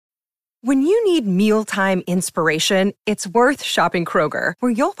When you need mealtime inspiration, it's worth shopping Kroger,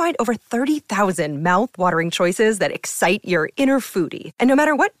 where you'll find over 30,000 mouth-watering choices that excite your inner foodie. And no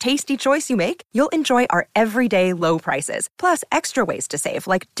matter what tasty choice you make, you'll enjoy our everyday low prices, plus extra ways to save,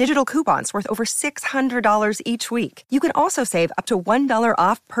 like digital coupons worth over $600 each week. You can also save up to $1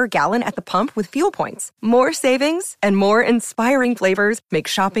 off per gallon at the pump with fuel points. More savings and more inspiring flavors make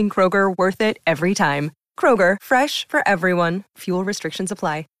shopping Kroger worth it every time. Kroger, fresh for everyone. Fuel restrictions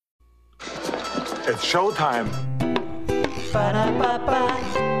apply. It's showtime. Ba-da-ba-ba.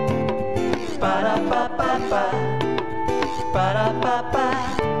 Ba-da-ba-ba-ba. Ba-da-ba-ba.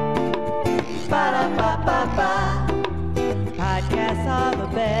 Ba-da-ba-ba-ba. Podcasts are the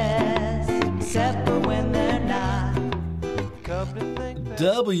best, except for when they're not.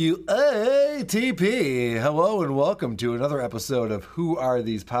 WATP. Hello and welcome to another episode of Who Are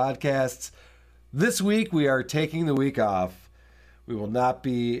These Podcasts? This week we are taking the week off. We will not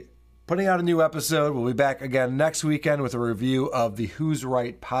be putting out a new episode. We'll be back again next weekend with a review of the Who's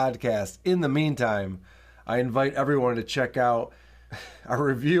Right podcast. In the meantime, I invite everyone to check out our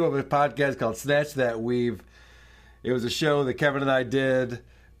review of a podcast called Snatch That Weave. It was a show that Kevin and I did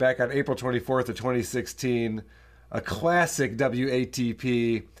back on April 24th of 2016. A classic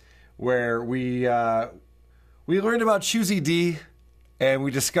WATP where we learned about Choosy D and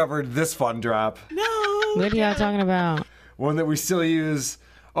we discovered this fun drop. No! What are y'all talking about? One that we still use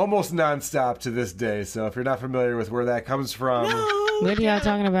almost nonstop to this day. So if you're not familiar with where that comes from, what are y'all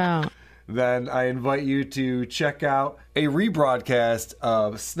talking about? Then I invite you to check out a rebroadcast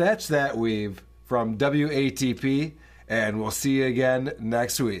of Snatch That Weave from WATP, and we'll see you again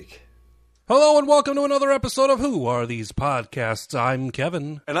next week. Hello and welcome to another episode of Who Are These Podcasts? I'm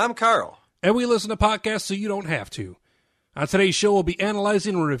Kevin. And I'm Carl. And we listen to podcasts so you don't have to. On today's show, we'll be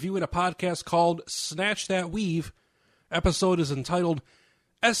analyzing and reviewing a podcast called Snatch That Weave. Episode is entitled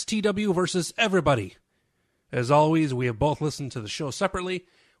STW versus Everybody. As always, we have both listened to the show separately.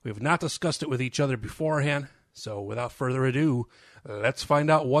 We have not discussed it with each other beforehand. So without further ado, let's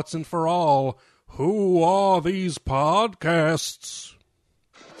find out what's in for all. Who are these podcasts?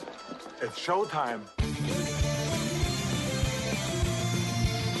 It's showtime.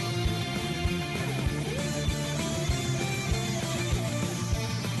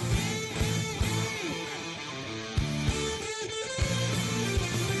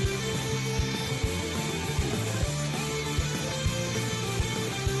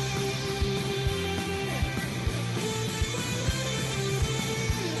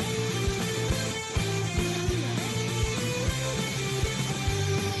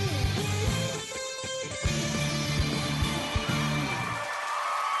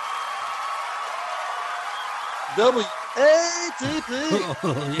 WATP.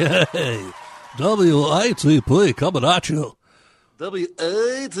 Oh, yay. WATP coming at you.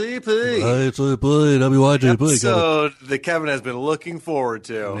 WATP. WATP. Episode that Kevin has been looking forward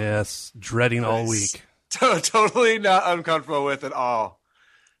to. Yes, dreading all week. Totally not uncomfortable with at all.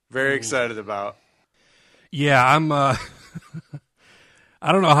 Very excited about. Yeah, I'm I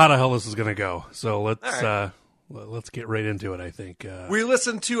don't know how the hell this is going to go. So let's get right into it, I think. We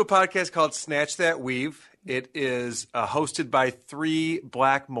listened to a podcast called Snatch That Weave. It is hosted by three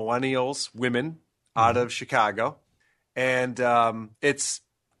black millennials, women, out of Chicago. And it's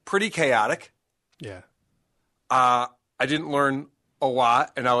pretty chaotic. Yeah. I didn't learn a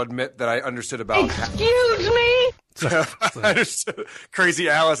lot, and I'll admit that I understood about Excuse me? I understood. Crazy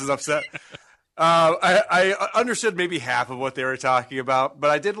Alice is upset. I understood maybe half of what they were talking about,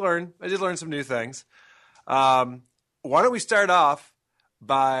 but I did learn some new things. Why don't we start off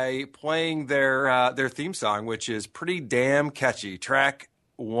by playing their theme song, which is pretty damn catchy. Track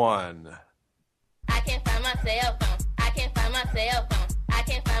 1. I can't find my cell phone. I can't find my cell phone. I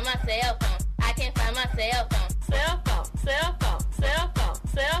can't find my cell phone. I can't find my cell phone. Cell phone, cell phone, cell phone,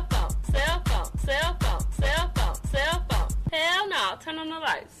 cell phone, cell phone, cell phone, cell phone, cell phone. Hell no, turn on the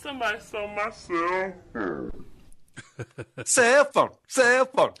lights. Somebody stole my cell phone. Cell phone, cell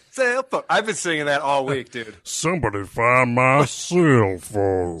phone, cell phone. I've been singing that all week, dude. Somebody find my cell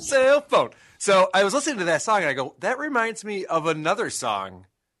phone. Cell phone. So I was listening to that song, and I go, that reminds me of another song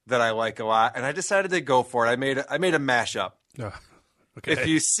that I like a lot, and I decided to go for it. I made a mashup. Okay. If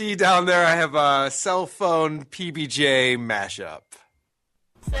you see down there, I have a cell phone PBJ mashup.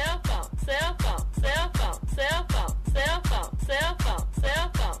 Cell phone, cell phone, cell phone, cell phone, cell phone, cell phone,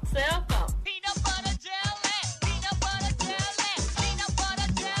 cell phone, cell phone. Peanut butter jelly, peanut butter jelly, peanut butter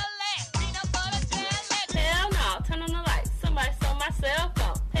jelly, peanut butter jelly. Hell no, turn on the lights. Somebody stole my cell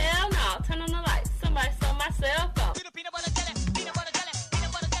phone. Hell no, turn on the lights. Somebody stole my cell phone. Peanut butter jelly, peanut butter jelly,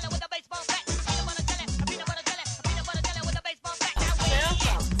 peanut butter jelly with a baseball bat. Peanut butter jelly, peanut butter jelly, peanut butter jelly with a baseball bat. Cell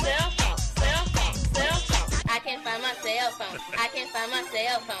phone, cell phone, my cell phone. I can't find my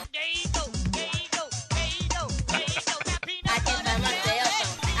cell phone. I can't find my cell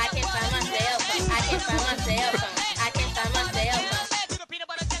phone. I can't find my cell phone. I can't find my cell phone. I can't find my cell phone.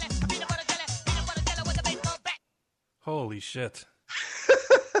 Holy shit.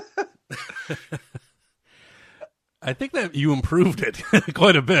 I think that you improved it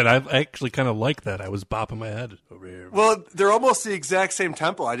quite a bit. I actually kind of like that. I was bopping my head over here. Well, they're almost the exact same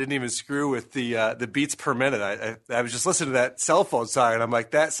tempo. I didn't even screw with the beats per minute. I was just listening to that cell phone song, and I'm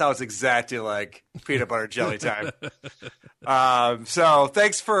like, that sounds exactly like Peanut Butter Jelly Time. So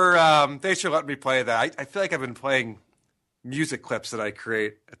thanks for letting me play that. I feel like I've been playing music clips that I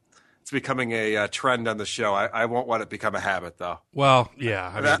create. It's becoming a trend on the show. I won't let it become a habit, though. Well,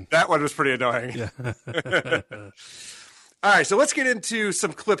 yeah. I mean, that one was pretty annoying. yeah. All right, so let's get into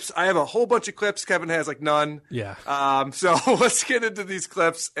some clips. I have a whole bunch of clips. Kevin has like none. Yeah. So let's get into these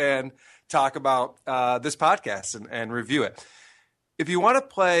clips and talk about this podcast and review it. If you want to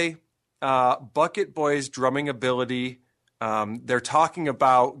play Bucket Boys drumming ability, they're talking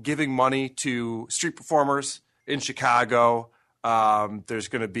about giving money to street performers in Chicago. There's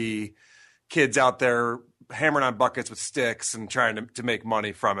going to be kids out there hammering on buckets with sticks and trying to make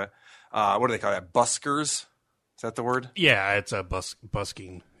money from it. What do they call that? Buskers? Is that the word? Yeah, it's a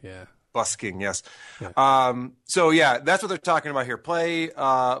busking. Yeah. Busking, yes. Yeah. So, yeah, that's what they're talking about here. Play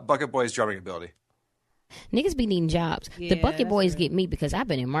Bucket Boys drumming ability. Niggas be needing jobs. Yeah, the Bucket that's Boys real. get me because I've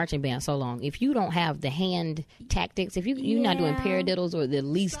been in marching band so long. If you don't have the hand tactics, if you're not doing paradiddles or the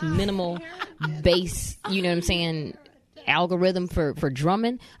least minimal bass, you know what I'm saying, algorithm for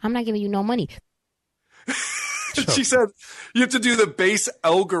drumming, I'm not giving you no money. She said you have to do the bass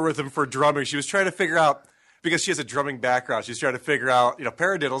algorithm for drumming. She was trying to figure out, because she has a drumming background, she's trying to figure out,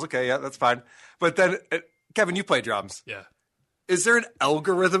 paradiddles. Okay, yeah, that's fine. But then, Kevin, you play drums. Yeah. Is there an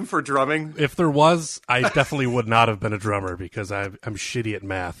algorithm for drumming? If there was, I definitely would not have been a drummer because I'm shitty at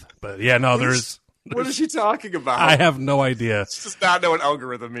math. But yeah, no, there's. What is she talking about? I have no idea. She does not know what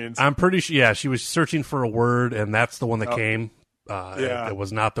algorithm means. I'm pretty sure. Yeah, she was searching for a word, and that's the one that came. Yeah. It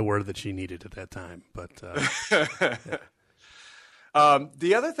was not the word that she needed at that time. But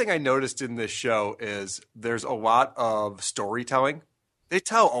the other thing I noticed in this show is there's a lot of storytelling. They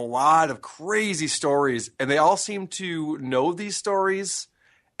tell a lot of crazy stories, and they all seem to know these stories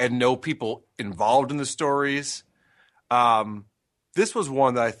and know people involved in the stories. This was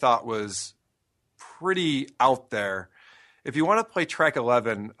one that I thought was pretty out there. If you want to play track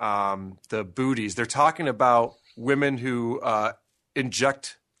 11, the booties, they're talking about women who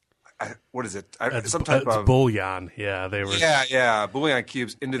inject, what is it? Some type it's of bullion. Yeah, they were. Yeah, bullion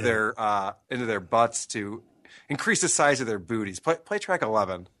cubes into their butts to increase the size of their booties. Play track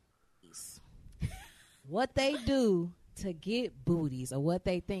 11. What they do to get booties, or what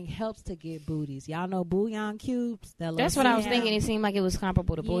they think helps to get booties. Y'all know bouillon cubes? That's what I was thinking. It seemed like it was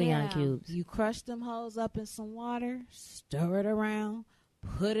comparable to bouillon cubes. You crush them hoes up in some water, stir it around,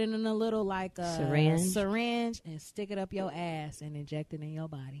 put it in a little like a syringe, and stick it up your ass and inject it in your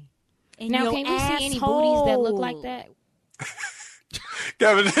body. Now, can we see any booties that look like that?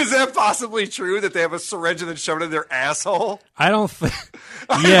 Kevin, is that possibly true that they have a syringe and then shove it in their asshole? I don't think.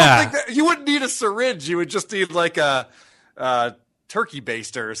 I don't think that, you wouldn't need a syringe. You would just need like a turkey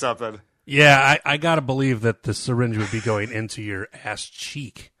baster or something. Yeah, I gotta believe that the syringe would be going into your ass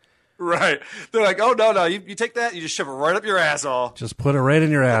cheek. Right. They're like, oh, no. You take that, you just shove it right up your asshole. Just put it right in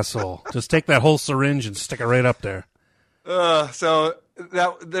your asshole. Just take that whole syringe and stick it right up there. So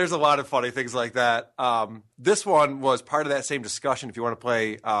there's a lot of funny things like that. This one was part of that same discussion if you want to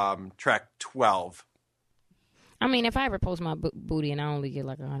play track 12. I mean, if I ever post my booty and I only get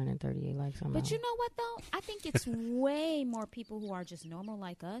like 138 likes, But you know what, though? I think it's way more people who are just normal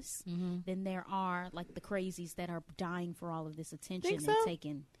like us than there are like the crazies that are dying for all of this attention and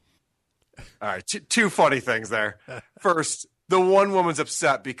taking. All right, two funny things there. First, the one woman's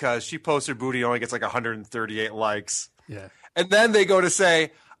upset because she posts her booty and only gets like 138 likes. Yeah. And then they go to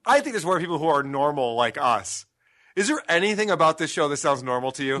say, I think there's more people who are normal like us. Is there anything about this show that sounds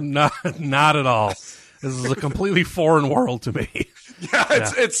normal to you? Not at all. This is a completely foreign world to me.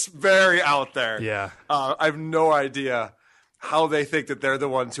 It's very out there. Yeah. I have no idea how they think that they're the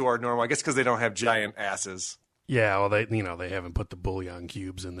ones who are normal. I guess because they don't have giant asses. Yeah, well, they haven't put the bullion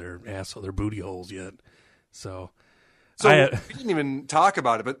cubes in their their booty holes yet. So we didn't even talk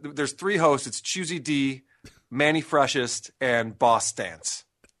about it, but there's three hosts. It's Choosy D, Manny Freshest, and Boss Stance.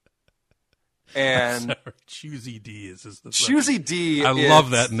 And Choosy D is the Choosy D. I love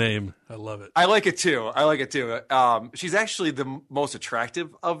that name. I love it. I like it too. She's actually the most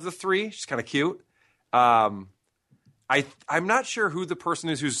attractive of the three. She's kind of cute. I I'm not sure who the person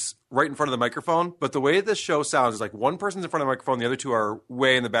is who's right in front of the microphone, but the way this show sounds is like one person's in front of the microphone, the other two are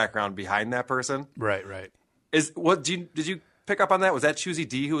way in the background behind that person. Right. Did you pick up on that? Was that Choosy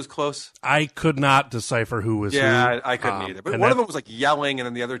D who was close? I could not decipher who was who. Yeah, I couldn't either. But one of them was like yelling, and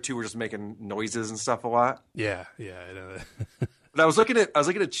then the other two were just making noises and stuff a lot. Yeah. I know that. But I was looking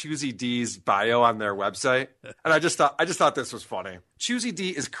at Choosy D's bio on their website, and I just thought this was funny. Choosy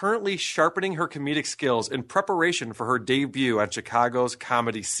D is currently sharpening her comedic skills in preparation for her debut on Chicago's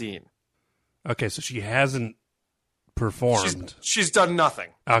comedy scene. Okay, so she hasn't performed. She's done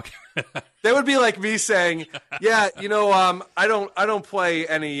nothing. Okay. That would be like me saying, "Yeah, I don't play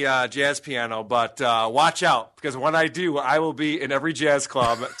any jazz piano, but watch out because when I do, I will be in every jazz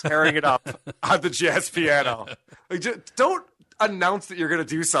club tearing it up on the jazz piano." Like, just don't announce that you're going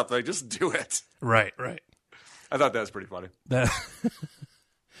to do something; just do it. Right. I thought that was pretty funny. That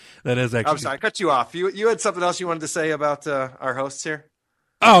is actually. I'm sorry, I cut you off. You had something else you wanted to say about our hosts here?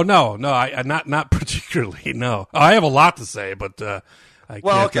 Oh no, I not particularly. No, I have a lot to say, but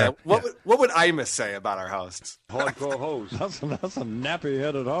okay. What would Imus say about our hosts? Hardcore host. That's a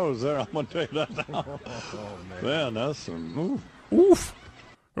nappy-headed hose there. I'm gonna tell you that now. Man, that's some oof.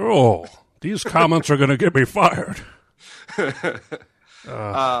 Oh, these comments are gonna get me fired.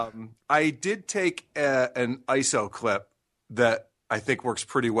 I did take an ISO clip that I think works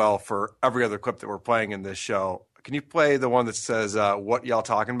pretty well for every other clip that we're playing in this show. Can you play the one that says, what y'all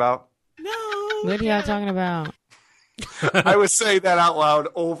talking about? No. What are y'all talking about? I was saying that out loud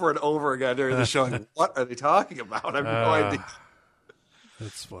over and over again during the show. Like, what are they talking about? I have no idea.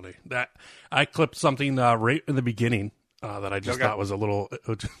 That's funny. That I clipped something right in the beginning that I just thought was a little,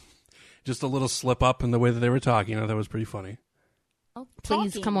 just a little slip up in the way that they were talking. That was pretty funny. Oh,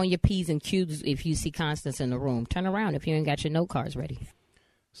 Please talking. come on your P's and Q's if you see Constance in the room. Turn around if you ain't got your note cards ready.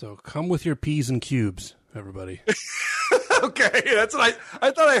 So come with your P's and cubes, everybody. Okay, that's what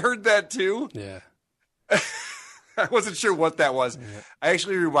I thought I heard that too. Yeah. I wasn't sure what that was. Yeah. I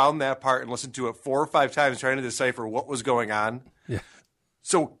actually rewound that part and listened to it 4 or 5 times trying to decipher what was going on. Yeah.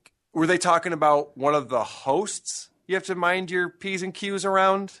 So were they talking about one of the hosts you have to mind your P's and Q's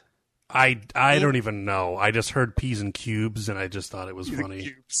around? I don't even know. I just heard P's and cubes, and I just thought it was funny.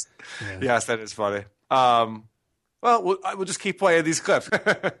 Cubes. Yeah. Yes, that is funny. Well, we'll just keep playing these clips.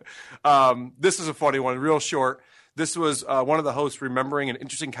 This is a funny one, real short. This was one of the hosts remembering an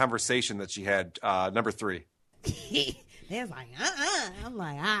interesting conversation that she had, number 3. They're like, I'm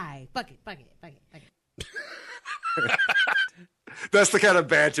like, all right, fuck it. That's the kind of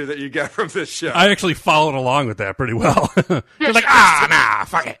banter that you get from this show. I actually followed along with that pretty well. You're like, nah,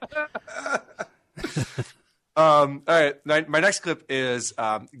 fuck it. All right, my next clip is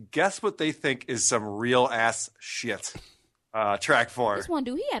guess what they think is some real ass shit. Track 4. This one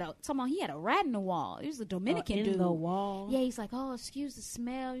dude, he had a rat in the wall. He was a Dominican dude. In the wall. Yeah, he's like, oh, excuse the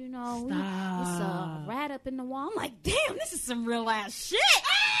smell, you know. Stop. It's a rat up in the wall. I'm like, damn, this is some real ass shit.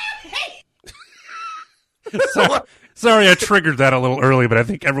 Sorry, I triggered that a little early, but I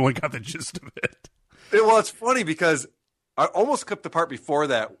think everyone got the gist of it. Well, it's funny because I almost clipped the part before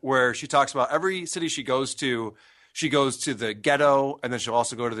that where she talks about every city she goes to the ghetto, and then she'll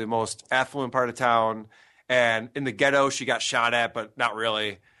also go to the most affluent part of town. And in the ghetto, she got shot at, but not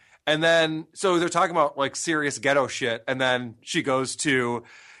really. And then, so they're talking about like serious ghetto shit. And then she goes to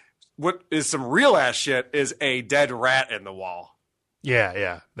what is some real ass shit is a dead rat in the wall.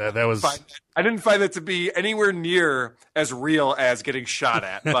 Yeah. That was. I didn't find that to be anywhere near as real as getting shot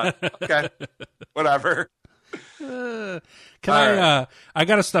at, but okay, whatever. I got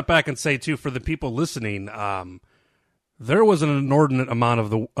to step back and say too, for the people listening, there was an inordinate amount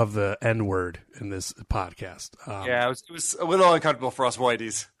of the N word in this podcast. Yeah, it was a little uncomfortable for us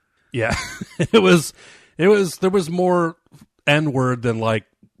whiteys. Yeah, it was. There was more N word than like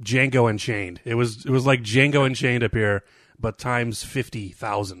Django Unchained. It was like Django Unchained up here, but times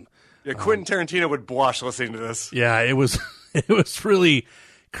 50,000. Yeah, Quentin Tarantino would blush listening to this. Yeah, it was really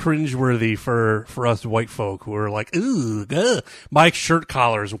cringeworthy for us white folk who were like, ooh, my shirt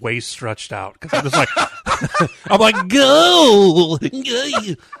collar is way stretched out because I'm just like, I'm like, go,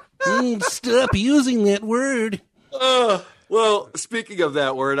 stop using that word. Well, speaking of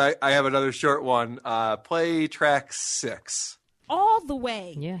that word, I have another short one. Play track 6. All the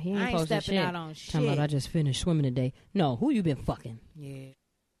way. Yeah, he I ain't ain't posting stepping shit. out on shit. Talking about I just finished swimming today. No, who you been fucking? Yeah.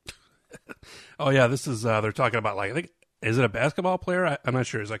 Oh yeah, this is they're talking about like I think is it a basketball player? I'm not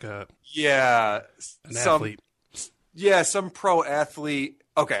sure. It's like an athlete. Yeah, some pro athlete.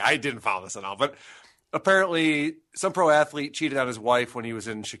 Okay, I didn't follow this at all, but apparently some pro athlete cheated on his wife when he was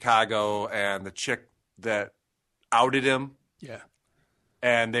in Chicago, and the chick that outed him,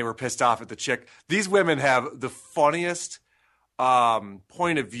 and they were pissed off at the chick. These women have the funniest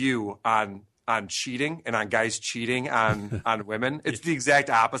point of view on cheating and on guys cheating on women. It's the exact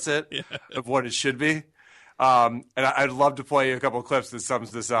opposite of what it should be. And I'd love to play a couple of clips that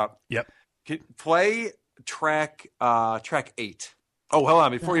sums this up. Yep. Play track 8. Oh, hold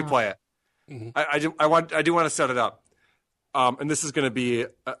on, before you play it. I do want to set it up. And this is going to be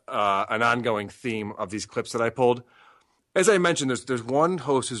an ongoing theme of these clips that I pulled. As I mentioned, there's one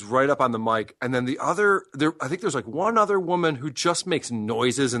host who's right up on the mic, and then I think there's like one other woman who just makes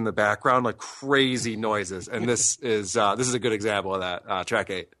noises in the background, like crazy noises. And this is a good example of that. Track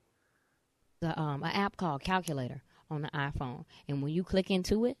 8. An app called Calculator on the iPhone, and when you click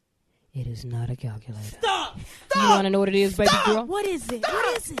into it, it is not a calculator. Stop! You want to know what it is, baby girl? What is it?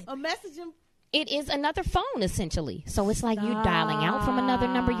 What is it? A messaging. It is another phone, essentially. So it's like you're dialing out from another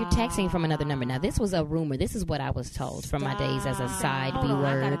number, you're texting from another number. Now, this was a rumor. This is what I was told from my days as a side B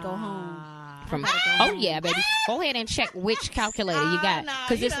word. I gotta go home. Oh yeah, baby. Go ahead and check which calculator you got,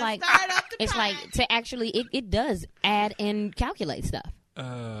 because it's like to actually it does add and calculate stuff.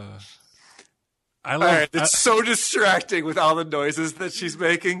 It's so distracting with all the noises that she's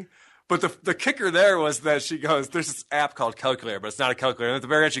making. But the kicker there was that she goes, there's this app called Calculator, but it's not a calculator. And at the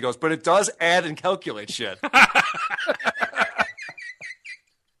very end, she goes, but it does add and calculate shit.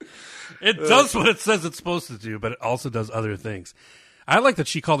 It does what it says it's supposed to do, but it also does other things. I like that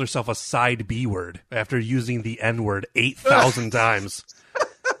she called herself a side B word after using the N word 8,000 times.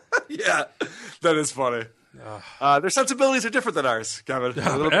 Yeah, that is funny. Their sensibilities are different than ours, Kevin.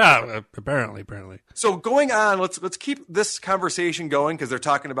 Apparently. So going on, let's keep this conversation going, because they're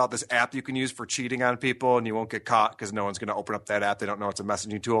talking about this app you can use for cheating on people, and you won't get caught because no one's going to open up that app. They don't know it's a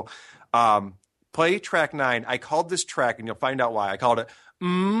messaging tool. Play track 9. I called this track, and you'll find out why. I called it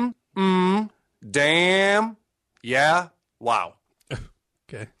damn, yeah, wow.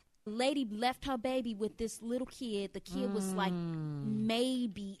 Okay. Lady left her baby with this little kid. The kid was like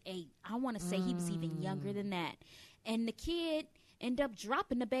maybe 8. I want to say he was even younger than that. And the kid ended up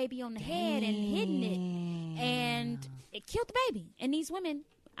dropping the baby on the head and hitting it. And it killed the baby. And these women,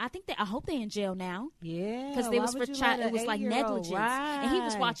 I hope they're in jail now. Yeah. Because it was for child. It was like negligence. Right. And he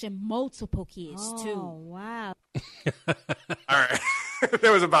was watching multiple kids too. Oh, wow. All right.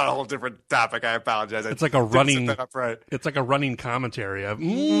 That was about a whole different topic. I apologize. It's like a running. Right. It's like a running commentary of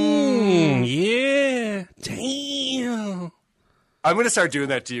yeah, damn. I'm going to start doing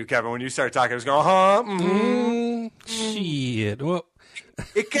that to you, Kevin. When you start talking, I was going, shit. Well,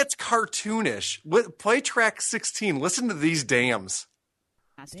 it gets cartoonish. Play track 16. Listen to these dams.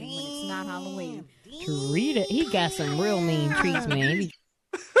 When it's not Halloween. Treat it. He got some real mean treats, man.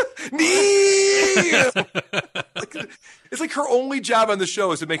 It's like her only job on the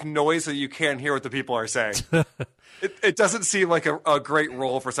show is to make noise so you can't hear what the people are saying. It doesn't seem like a great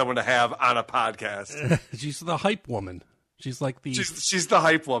role for someone to have on a podcast. She's the hype woman. She's like the she's the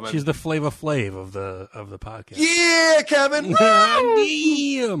hype woman. She's the Flava Flav of the podcast. Yeah, Kevin.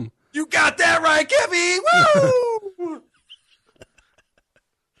 Damn. You got that right, Kevin. Woo!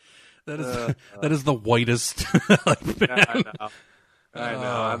 That is the whitest. I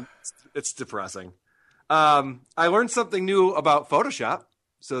know. It's depressing. I learned something new about Photoshop,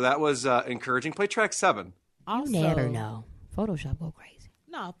 so that was encouraging. Play track 7. You never know. Photoshop go crazy.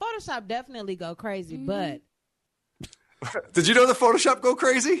 No, Photoshop definitely go crazy, but... Did you know the Photoshop go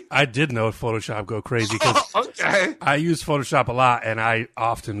crazy? I did know Photoshop go crazy because okay. I use Photoshop a lot, and I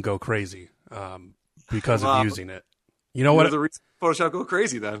often go crazy because of using it. You know what? The reason Photoshop go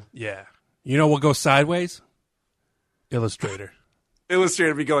crazy then? Yeah. You know what goes sideways? Illustrator.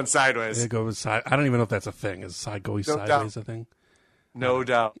 Illustrator be going sideways. It goes side. I don't even know if that's a thing. Is sideways a thing? No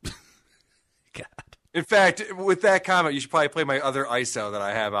doubt. God. In fact, with that comment, you should probably play my other ISO that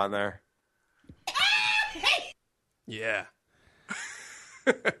I have on there. Yeah.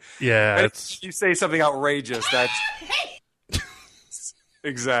 Yeah. It's... You say something outrageous. That's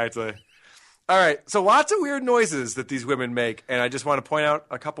exactly. All right. So lots of weird noises that these women make, and I just want to point out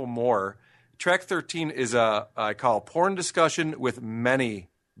a couple more. Track 13 is I call porn discussion with many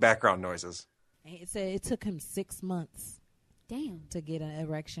background noises. It said it took him 6 months. Damn. To get an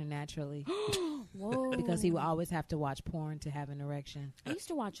erection naturally. Whoa. Because he would always have to watch porn to have an erection. I used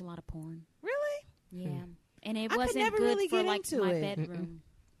to watch a lot of porn. Really? Yeah. And it I wasn't could never good really for get like into my it. bedroom.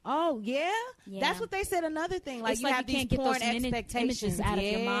 Oh, yeah? Yeah. That's what they said, another thing. Like, it's you like have you these can't get porn those expectations images out of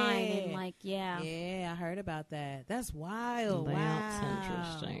your mind. And like, yeah. Yeah, I heard about that. That's wild. That's wow.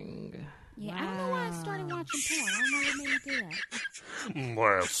 interesting. Yeah, I don't know why I started watching porn. I don't know what made me do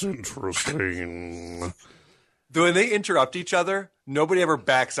that. That's interesting. When they interrupt each other, nobody ever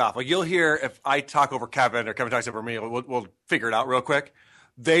backs off. Like, you'll hear if I talk over Kevin or Kevin talks over me, we'll figure it out real quick.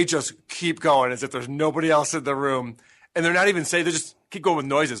 they just keep going as if there's nobody else in the room. And they're not even saying, they just keep going with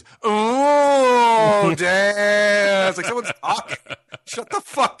noises. Oh, damn. It's like someone's talking. Shut the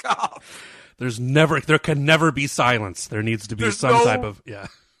fuck up. There can never be silence. There needs to be type of, yeah.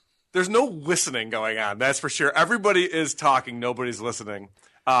 There's no listening going on. That's for sure. Everybody is talking. Nobody's listening.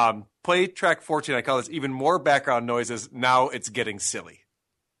 Play track 14. I call this even more background noises. Now it's getting silly.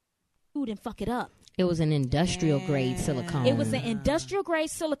 Ooh, then fuck it up. It was an industrial grade silicone. It was an industrial grade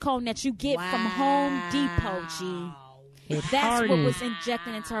silicone that you get from Home Depot, G. That's what was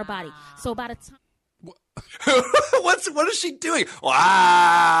injected into her body. So by the time... What is she doing? Wow.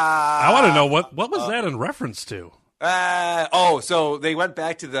 I want to know what was that in reference to? So they went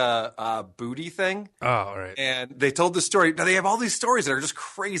back to the booty thing. Oh, all right. And they told the story. Now, they have all these stories that are just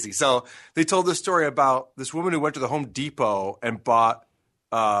crazy. So they told the story about this woman who went to the Home Depot and bought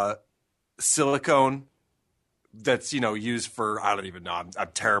silicone that's, used for, I don't even know. I'm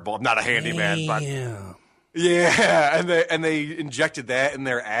terrible. I'm not a handyman. But yeah. And they injected that in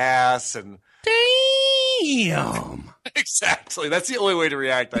their ass and... Damn. Exactly. That's the only way to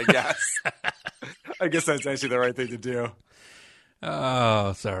react, I guess. I guess that's actually the right thing to do.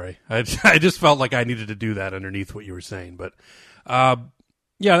 Oh, sorry. I just felt like I needed to do that underneath what you were saying. But,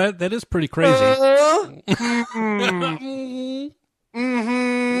 yeah, that is pretty crazy.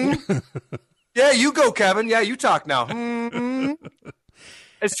 Mm-hmm. Yeah, you go, Kevin. Yeah, you talk now. Mm-hmm.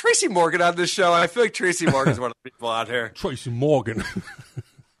 Is Tracy Morgan on this show? I feel like Tracy Morgan's one of the people out here. Tracy Morgan.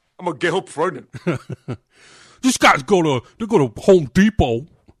 I'm gonna get her pregnant. These guys go to Home Depot.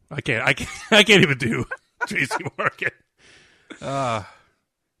 I can't even do Tracy Morgan.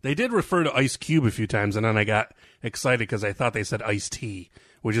 They did refer to Ice Cube a few times, and then I got excited because I thought they said Iced Tea,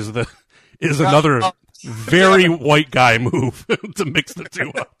 which is another very white guy move to mix the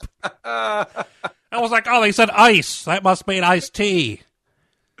two up. I was like, oh, they said ice. That must mean iced tea.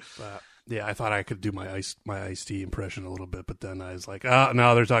 But yeah, I thought I could do my iced tea impression a little bit, but then I was like, oh,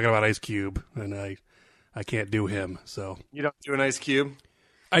 no, they're talking about Ice Cube, and I can't do him. So you don't do an Ice Cube?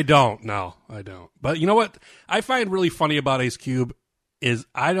 I don't. No, I don't. But you know what I find really funny about Ice Cube is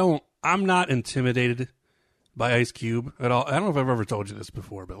I'm not intimidated by Ice Cube at all. I don't know if I've ever told you this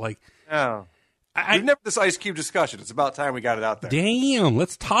before, but like, no, we've never this Ice Cube discussion. It's about time we got it out there. Damn,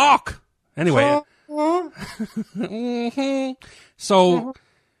 let's talk. Anyway, so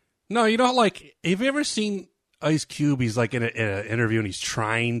no, like, have you ever seen Ice Cube? He's like in an interview and he's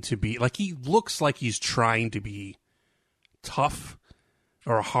trying to be like, he looks like he's trying to be tough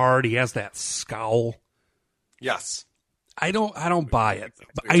or hard. He has that scowl. Yes. I don't buy it.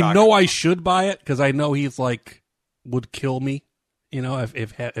 I know I should buy it because I know he's like would kill me,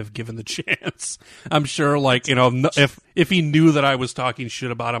 if given the chance. I'm sure, like, if he knew that I was talking shit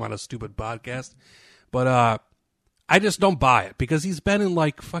about him on a stupid podcast, but I just don't buy it because he's been in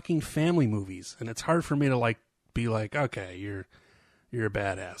like fucking family movies, and it's hard for me to like be like, okay, you're a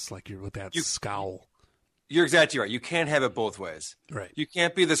badass, like you're with that scowl. You're exactly right. You can't have it both ways. Right. You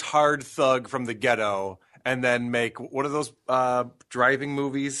can't be this hard thug from the ghetto and then make what are those driving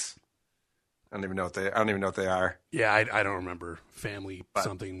movies? I don't even know what they are. Yeah, I don't remember. Family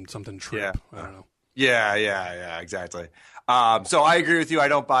something trip. Yeah. I don't know. Yeah, exactly. So I agree with you. I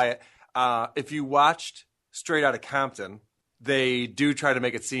don't buy it. If you watched Straight Outta Compton, they do try to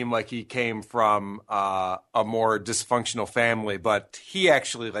make it seem like he came from a more dysfunctional family, but he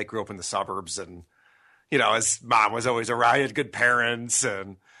actually like grew up in the suburbs, and his mom was always around. He had good parents,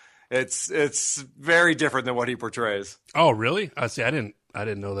 and it's very different than what he portrays. Oh, really? See, I didn't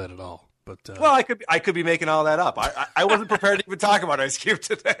know that at all. But well, I could be making all that up. I wasn't prepared to even talk about Ice Cube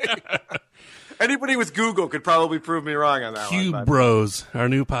today. Anybody with Google could probably prove me wrong on that Cube one. Bros, our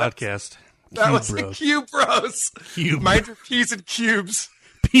new podcast. That was the Cube Bros. Mind your P's and cubes.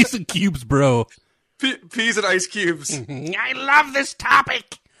 P's and cubes, bro. P's and ice cubes. I love this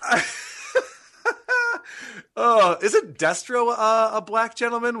topic. Oh, isn't Destro a black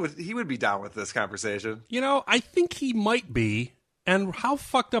gentleman? He would be down with this conversation. I think he might be. And how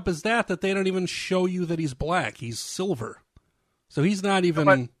fucked up is that they don't even show you that he's black? He's silver. So he's not even...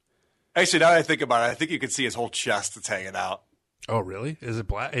 But actually, now that I think about it, I think you can see his whole chest that's hanging out. Oh, really? Is it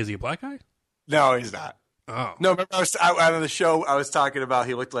black? Is he a black guy? No, he's not. Oh. No, remember on the show I was talking about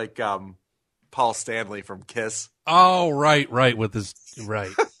he looked like Paul Stanley from Kiss. Oh, right, with his...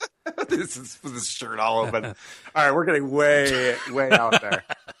 Right. With his shirt all open. All right, we're getting way out there.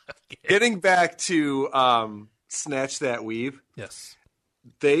 Getting back to Snatch That Weave. Yes.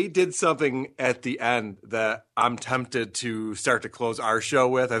 They did something at the end that I'm tempted to start to close our show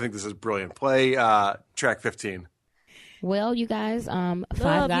with. I think this is brilliant. Play track 15. Well, you guys,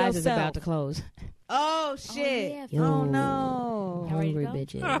 Five Guys is about to close. Oh shit! yeah, Oh, no! Hungry go?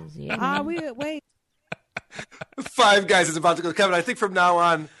 bitches. Yeah. Ah, wait. Five Guys is about to go. Kevin, I think from now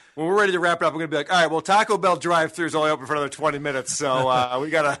on, when we're ready to wrap it up, we're gonna be like, all right, well, Taco Bell drive-thru is only open for another 20 minutes, so we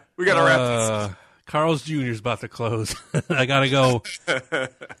gotta wrap this. Carl's Jr. is about to close. I gotta go.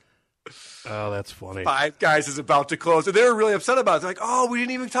 Oh, that's funny. Five Guys is about to close, and they were really upset about it. They're like, "Oh, we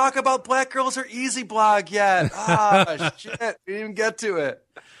didn't even talk about Black Girls Are Easy blog yet. Ah, shit, we didn't even get to it."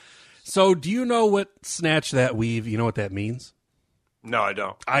 So, do you know what Snatch That Weave? You know what that means? No, I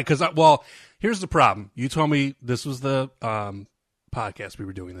don't. Well, here's the problem. You told me this was the podcast we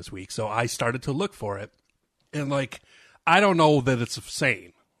were doing this week, so I started to look for it, and like, I don't know that it's a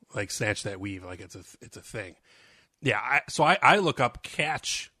saying, like Snatch That Weave, like it's a thing. Yeah, so I look up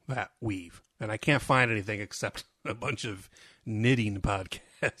Catch That Weave, and I can't find anything except a bunch of knitting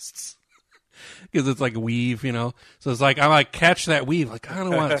podcasts. Because it's like weave, you know? So it's like, I'm like, Catch That Weave. Like, I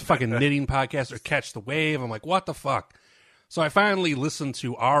don't want a fucking knitting podcast or Catch the Wave. I'm like, what the fuck? So I finally listened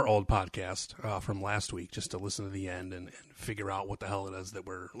to our old podcast from last week just to listen to the end and figure out what the hell it is that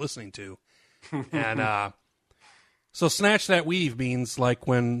we're listening to. And so Snatch That Weave means like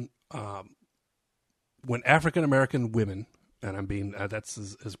when African-American women, and I'm being, that's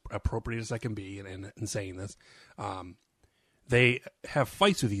as appropriate as I can be in saying this, they have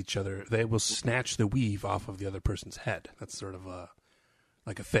fights with each other. They will snatch the weave off of the other person's head. That's sort of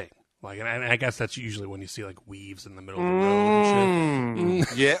like a thing. Like, and I guess that's usually when you see like weaves in the middle of the road and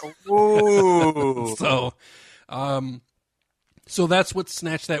shit. Yeah. Ooh. So that's what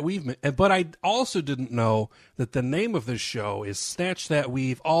Snatch That Weave meant. But I also didn't know that the name of this show is Snatch That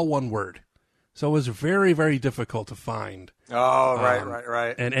Weave, all one word. So it was very, very difficult to find. Oh,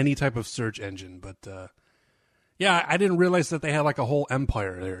 right. And any type of search engine. But, yeah, I didn't realize that they had like a whole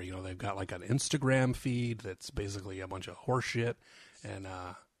empire there. You know, they've got like an Instagram feed that's basically a bunch of horse shit. And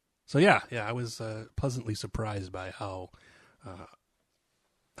so, yeah, I was pleasantly surprised by how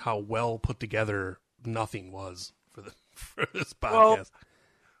well put together Nothing was for this podcast.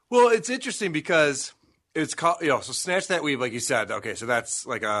 Well, it's interesting because it's called, so Snatch That Weave, like you said. Okay, so that's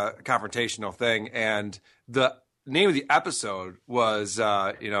like a confrontational thing. And the name of the episode was,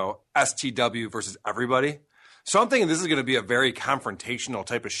 STW versus Everybody. So I'm thinking this is going to be a very confrontational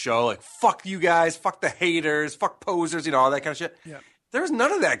type of show. Like, fuck you guys, fuck the haters, fuck posers, all that kind of shit. Yeah. There's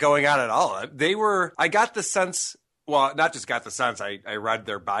none of that going on at all. I got the sense, well, not just got the sense, I read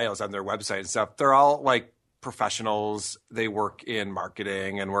their bios on their website and stuff. They're all like professionals. They work in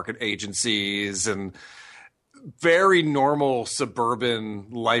marketing and work at agencies and very normal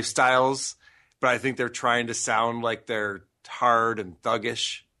suburban lifestyles. But I think they're trying to sound like they're hard and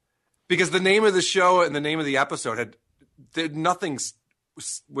thuggish. Because the name of the show and the name of the episode nothing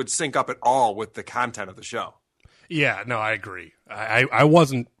would sync up at all with the content of the show. Yeah, no, I agree. I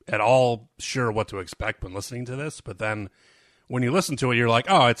wasn't at all sure what to expect when listening to this, but then when you listen to it, you're like,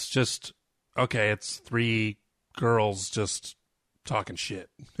 oh, it's just, okay, it's three girls just talking shit,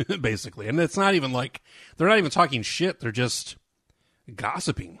 basically. And it's not even like, they're not even talking shit, they're just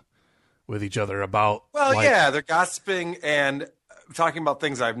gossiping with each other about... Well, yeah, they're gossiping and talking about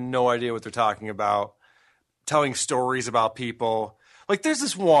things I have no idea what they're talking about, telling stories about people. Like, there's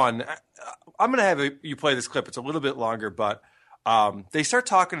this one... I'm going to have you play this clip. It's a little bit longer, but they start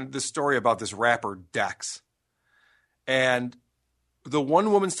talking this story about this rapper, Dex. And the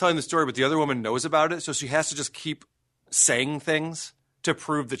one woman's telling the story, but the other woman knows about it, so she has to just keep saying things to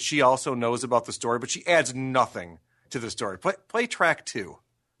prove that she also knows about the story, but she adds nothing to the story. Play track 2.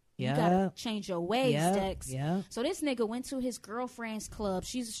 You gotta change your ways, Dex. Yeah. So this nigga went to his girlfriend's club.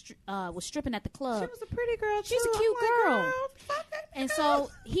 She was stripping at the club. She was a pretty girl, She's too. a cute girl. Girl. And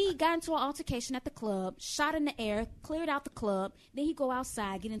so he got into an altercation at the club, shot in the air, cleared out the club. Then he go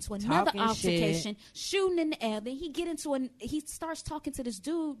outside, get into another Talking altercation, shooting in the air. Then he starts talking to this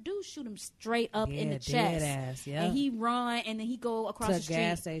dude. Dude shoot him straight up in the chest. Dead ass, yeah. And he run, and then he go across to the a street.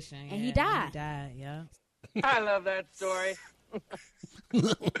 gas station. And he died. He died, yeah. I love that story.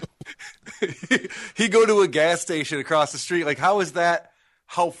 He go to a gas station across the street. Like, how is that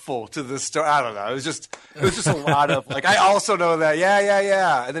helpful to the story? I don't know. It was just a lot of like, I also know that.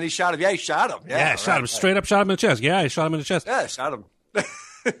 Yeah. And then he shot him. Yeah, he shot him. Yeah, shot him. Straight up shot him in the chest. Yeah, he shot him in the chest. Yeah, shot him.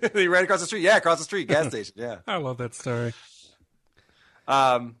 He ran across the street. Yeah, across the street. Gas station. Yeah. I love that story.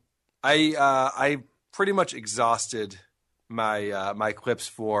 I pretty much exhausted my my clips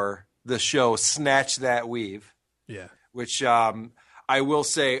for the show Snatch That Weave. Yeah. Which I will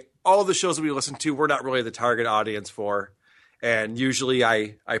say, all the shows that we listen to, we're not really the target audience for. And usually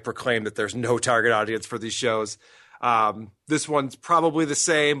I proclaim that there's no target audience for these shows. This one's probably the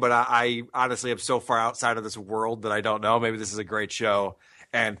same, but I honestly am so far outside of this world that I don't know. Maybe this is a great show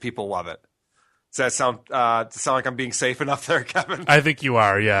and people love it. Does that sound like I'm being safe enough there, Kevin? I think you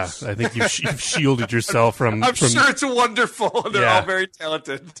are. Yeah, I think you've shielded yourself from. I'm sure it's wonderful. They're all very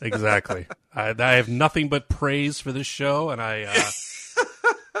talented. Exactly. I have nothing but praise for this show, and I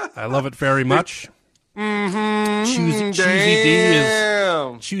love it very much.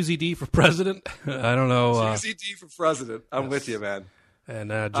 Choosy D for president. I don't know. Choosy D for president. I'm with you, man. And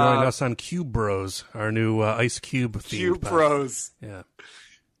join us on Cube Bros, our new Ice Cube themed Cube Bros. Yeah.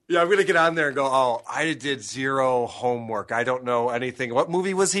 Yeah, I'm going to get on there and go, oh, I did zero homework. I don't know anything. What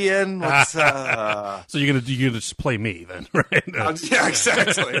movie was he in? So you're gonna just play me then, right? Yeah,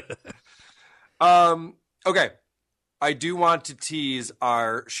 exactly. Okay. I do want to tease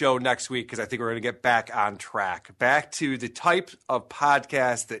our show next week because I think we're going to get back on track. Back to the type of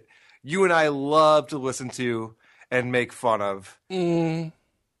podcast that you and I love to listen to and make fun of. Please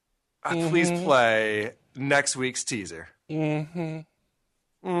play next week's teaser.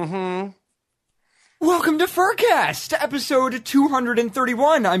 Welcome to Furcast, episode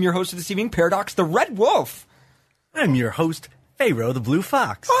 231. I'm your host of this evening, Paradox the Red Wolf. I'm your host, Pharaoh the Blue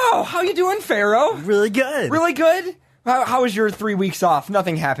Fox. Oh, how you doing, Pharaoh? Really good. Really good? How was your 3 weeks off?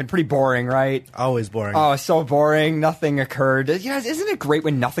 Nothing happened. Pretty boring, right? Always boring. Oh, so boring. Nothing occurred. Yeah, isn't it great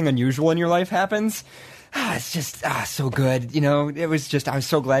when nothing unusual in your life happens? It's just so good. You know, it was just, I was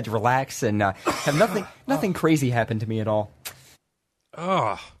so glad to relax and have nothing crazy happen to me at all.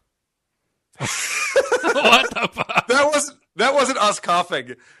 Oh. What the fuck? That wasn't us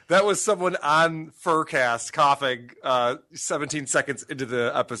coughing. That was someone on Furcast coughing 17 seconds into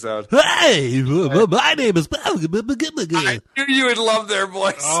the episode. Hey, my name is... I knew you would love their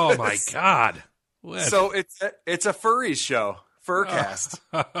voices. Oh, my God. What? So it's a furry show, Furcast.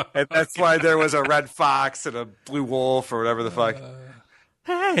 And that's why there was a red fox and a blue wolf or whatever the fuck.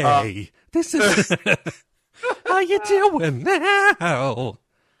 Hey, this is... How you doing now?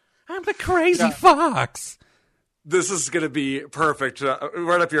 I'm the crazy fox. This is going to be perfect.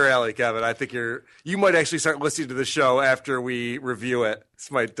 Right up your alley, Kevin. I think you might actually start listening to the show after we review it. This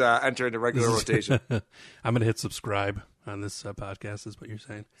might enter into regular rotation. I'm going to hit subscribe on this podcast, is what you're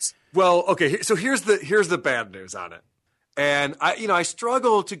saying. Well, okay. So here's the bad news on it. And I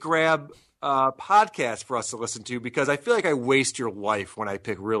struggle to grab podcasts for us to listen to because I feel like I waste your life when I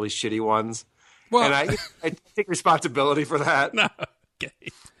pick really shitty ones. Well, and I take responsibility for that. No, okay.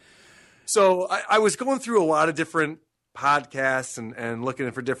 So I was going through a lot of different podcasts and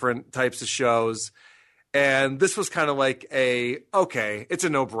looking for different types of shows. And this was kind of like it's a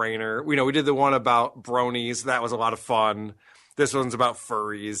no-brainer. We did the one about bronies. That was a lot of fun. This one's about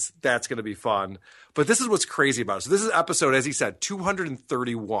furries. That's going to be fun. But this is what's crazy about it. So this is episode, as he said,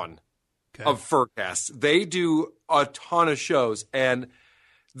 231 of Furcast. They do a ton of shows. And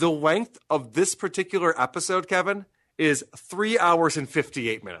the length of this particular episode, Kevin, is 3 hours and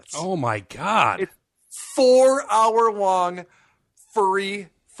 58 minutes. Oh, my God. It's 4 hour long,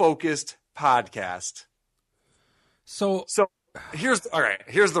 furry-focused podcast. So here's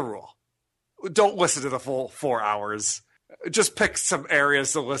the rule. Don't listen to the full 4 hours. Just pick some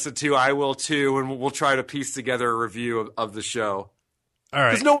areas to listen to. I will, too, and we'll try to piece together a review of the show. All right.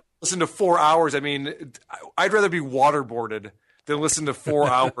 Because no one listen to 4 hours. I mean, I'd rather be waterboarded than listen to 4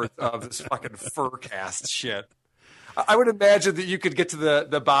 hours of this fucking Furcast shit. I would imagine that you could get to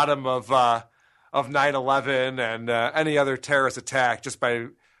the bottom of 9/11 and any other terrorist attack just by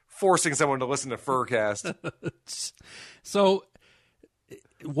forcing someone to listen to Furcast. So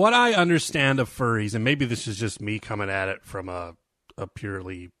what I understand of furries, and maybe this is just me coming at it from a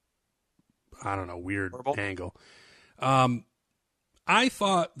purely, I don't know, weird angle. I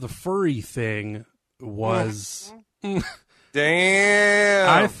thought the furry thing was... Damn.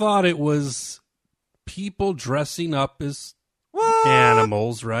 I thought it was people dressing up as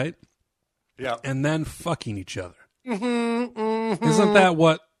animals, right? Yeah. And then fucking each other. Mm-hmm. Isn't that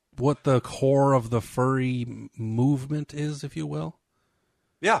what the core of the furry movement is, if you will?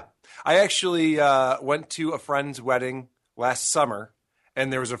 Yeah. I actually went to a friend's wedding last summer,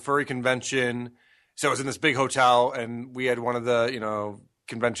 and there was a furry convention. So it was in this big hotel, and we had one of the,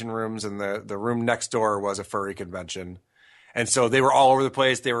 convention rooms, and the room next door was a furry convention. And so they were all over the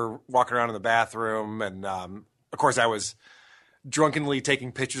place. They were walking around in the bathroom. And, of course, I was drunkenly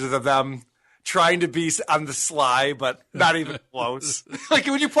taking pictures of them, trying to be on the sly, but not even close. Like,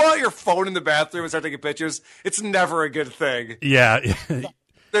 when you pull out your phone in the bathroom and start taking pictures, it's never a good thing. Yeah.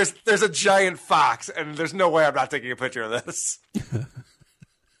 There's a giant fox, and there's no way I'm not taking a picture of this.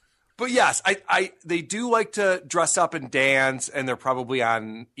 But, yes, they do like to dress up and dance, and they're probably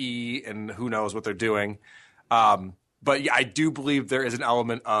on E! And who knows what they're doing. But yeah, I do believe there is an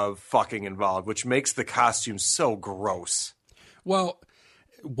element of fucking involved, which makes the costume so gross. Well,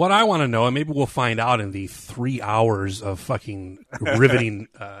 what I want to know, and maybe we'll find out in the 3 hours of fucking riveting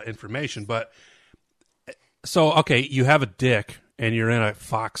information, but so, okay, you have a dick and you're in a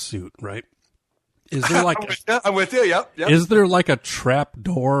fox suit, right? Is there like I'm with you. Yep. Is there like a trap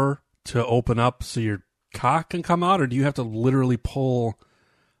door to open up so your cock can come out, or do you have to literally pull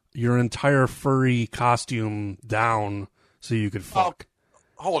your entire furry costume down so you could fuck?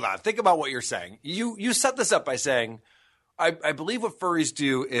 Hold on. Think about what you're saying. You set this up by saying, I believe what furries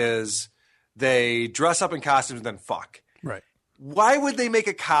do is they dress up in costumes and then fuck. Right. Why would they make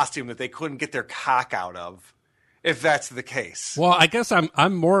a costume that they couldn't get their cock out of if that's the case? Well, I guess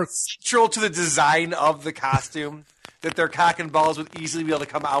I'm more central to the design of the costume that their cock and balls would easily be able to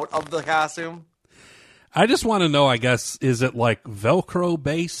come out of the costume. I just want to know, I guess, is it like Velcro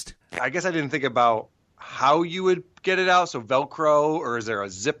based? I guess I didn't think about how you would get it out. So Velcro, or is there a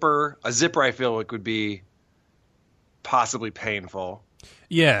zipper? A zipper I feel like would be possibly painful.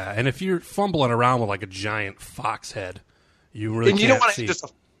 Yeah, and if you're fumbling around with like a giant fox head, you really and you can't don't want see.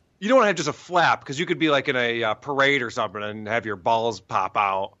 You don't want to have just a flap, because you could be like in a parade or something and have your balls pop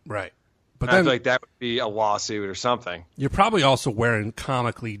out. Right. But I then feel like that would be a lawsuit or something. you're probably also wearing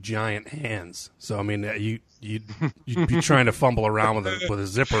comically giant hands. So I mean, you'd be trying to fumble around with a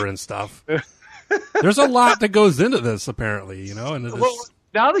zipper and stuff. There's a lot that goes into this, apparently, you know. And it is, Well,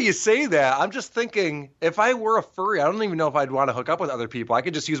 now that you say that, I'm just thinking, if I were a furry, I don't even know if I'd want to hook up with other people. I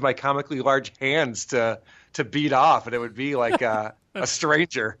could just use my comically large hands to beat off, and it would be like a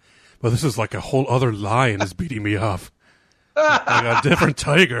stranger. well, this is like a whole other lion is beating me off, like a different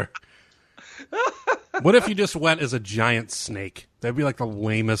tiger. What if you just went as a giant snake? That'd be like the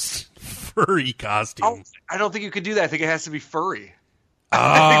lamest furry costume. I don't think you could do that. I think it has to be furry.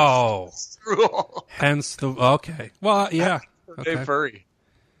 Oh, Rule. hence the okay. Well, yeah, okay. Furry.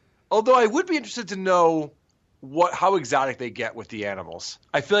 Although I would be interested to know how exotic they get with the animals.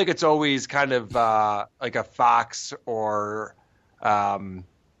 I feel like it's always kind of like a fox or I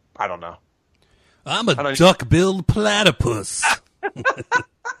don't know. I'm a duck-billed platypus. I'm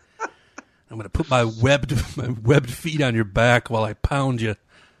going to put my webbed feet on your back while I pound you.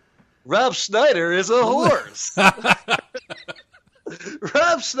 Rob Schneider is a horse.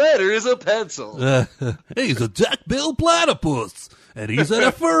 Rob Schneider is a pencil. He's a duck-billed platypus, and he's at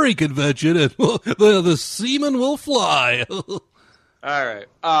a furry convention, and the semen will fly. All right.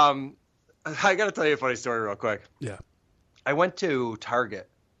 I got to tell you a funny story real quick. Yeah. I went to Target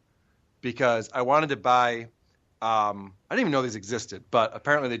because I wanted to buy I didn't even know these existed, but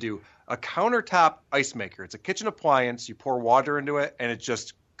apparently they do, a countertop ice maker. It's a kitchen appliance. You pour water into it, and it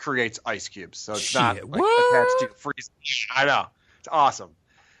just creates ice cubes. So it's not like attached to your freezer. I know. It's awesome.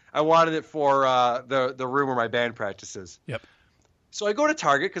 I wanted it for the room where my band practices. Yep. So I go to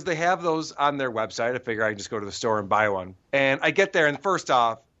Target because they have those on their website. I figure I can just go to the store and buy one. And I get there, and first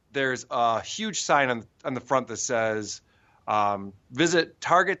off, there's a huge sign on the front that says, visit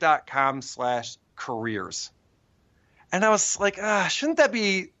target.com/careers. And I was like, shouldn't that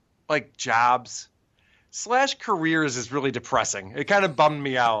be like jobs? /careers is really depressing. It kind of bummed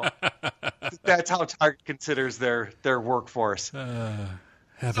me out. That's how Target considers their workforce. So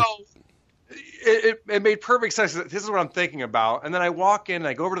it made perfect sense. This is what I'm thinking about. And then I walk in, and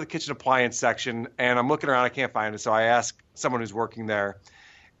I go over to the kitchen appliance section, and I'm looking around. I can't find it. So I ask someone who's working there,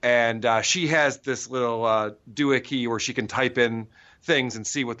 and she has this little doohickey where she can type in things and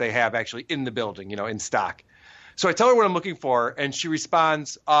see what they have actually in the building, in stock. So I tell her what I'm looking for, and she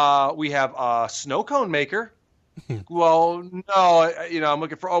responds, we have a snow cone maker. Well, no, I'm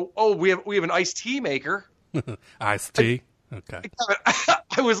looking for, we have an iced tea maker. Iced tea? Okay.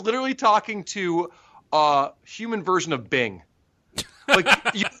 I was literally talking to a human version of Bing. Like,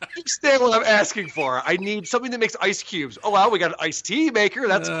 you understand what I'm asking for. I need something that makes ice cubes. Oh, well, we got an iced tea maker.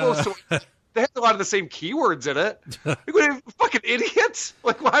 That's close to it. They have a lot of the same keywords in it. Like, what are you, fucking idiots?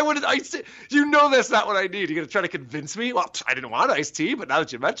 Like, why would an iced tea? You know that's not what I need. You're going to try to convince me? Well, I didn't want iced tea, but now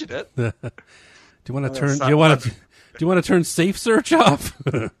that you mentioned it. Do you want to turn safe search off?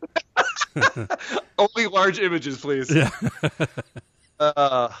 Only large images, please. Yeah.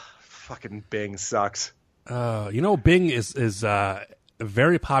 Fucking Bing sucks. Bing is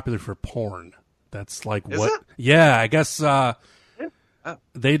very popular for porn. That's like Is what? it? Yeah, I guess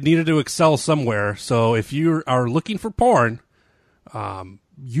they needed to excel somewhere. So if you are looking for porn,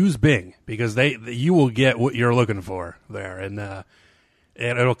 use Bing, because you will get what you're looking for there, and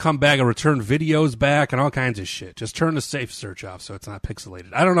it'll come back and return videos back and all kinds of shit. Just turn the safe search off so it's not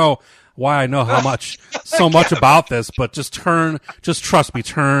pixelated. I don't know why I know so much about this, but just trust me,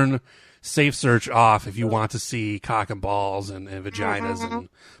 turn safe search off if you want to see cock and balls and vaginas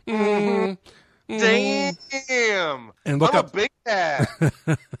and Damn. And look I'm up a big dad.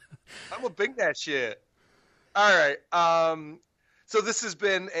 I'm a big dad shit. All right. So this has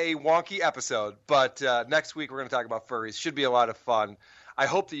been a wonky episode, but next week we're going to talk about furries. Should be a lot of fun. I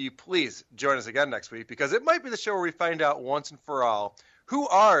hope that you please join us again next week because it might be the show where we find out once and for all who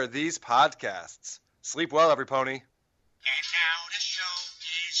are these podcasts. Sleep well, every pony. And now the